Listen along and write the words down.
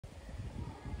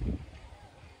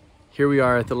Here we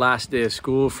are at the last day of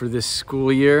school for this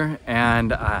school year,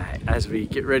 and as we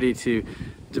get ready to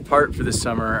depart for the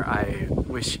summer, I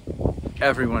wish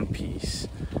everyone peace.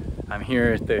 I'm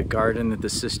here at the garden that the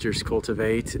sisters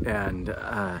cultivate, and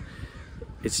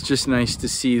it's just nice to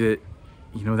see that,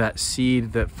 you know, that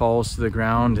seed that falls to the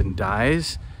ground and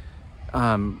dies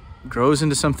grows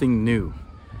into something new.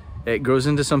 It grows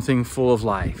into something full of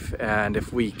life, and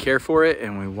if we care for it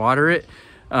and we water it,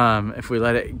 if we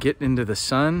let it get into the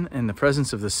sun and the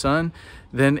presence of the sun,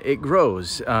 then it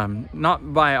grows,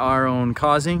 not by our own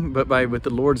causing, but by what the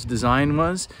Lord's design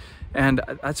was. And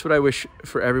that's what I wish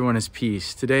for everyone is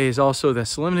peace. Today is also the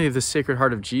solemnity of the Sacred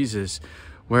Heart of Jesus,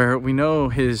 where we know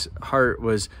his heart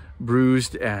was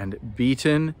bruised and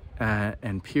beaten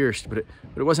and pierced, but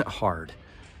it wasn't hard.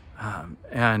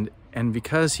 And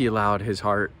because he allowed his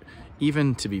heart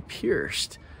even to be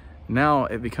pierced, now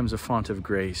it becomes a font of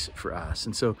grace for us.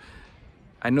 And so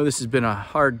I know this has been a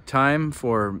hard time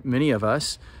for many of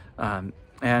us,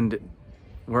 and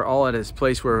we're all at this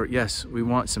place where, yes, we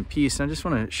want some peace. And I just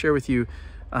want to share with you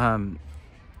a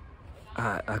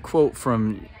quote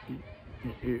from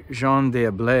Jean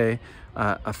d'Ablay,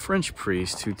 a French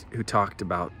priest who talked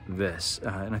about this,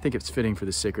 and I think it's fitting for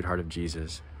the Sacred Heart of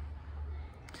Jesus.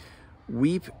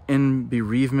 Weep in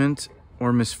bereavement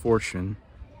or misfortune,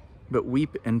 but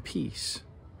weep in peace.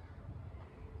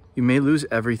 You may lose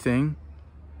everything,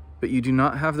 but you do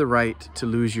not have the right to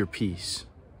lose your peace.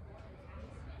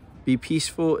 Be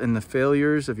peaceful in the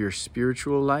failures of your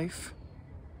spiritual life,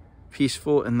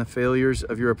 peaceful in the failures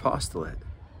of your apostolate.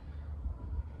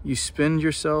 You spend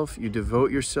yourself, you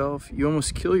devote yourself, you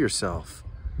almost kill yourself,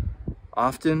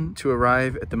 often to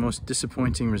arrive at the most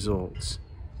disappointing results.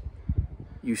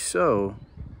 You sow,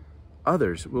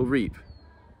 others will reap.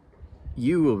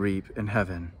 You will reap in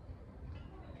heaven.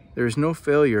 There is no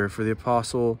failure for the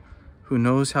apostle who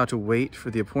knows how to wait for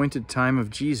the appointed time of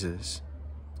Jesus,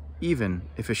 even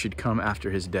if it should come after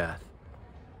his death.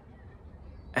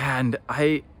 And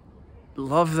I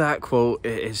love that quote.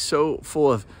 It is so full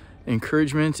of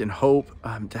encouragement and hope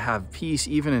to have peace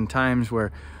even in times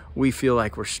where we feel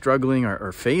like we're struggling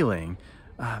or failing.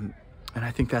 And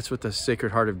I think that's what the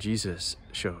Sacred Heart of Jesus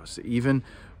shows. Even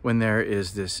when there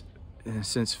is this, in a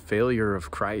sense, failure of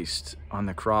Christ on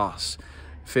the cross,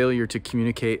 failure to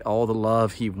communicate all the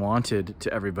love he wanted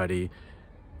to everybody,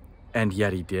 and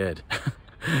yet he did.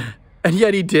 And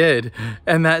yet he did.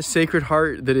 And that Sacred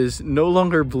Heart that is no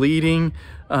longer bleeding,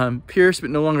 pierced but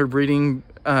no longer bleeding,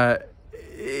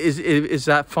 is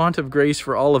that font of grace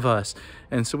for all of us.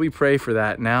 And so we pray for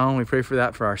that now. We pray for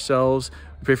that for ourselves.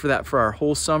 We pray for that for our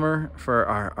whole summer, for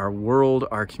our world,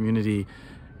 our community.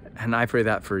 And I pray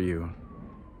that for you.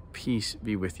 Peace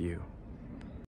be with you.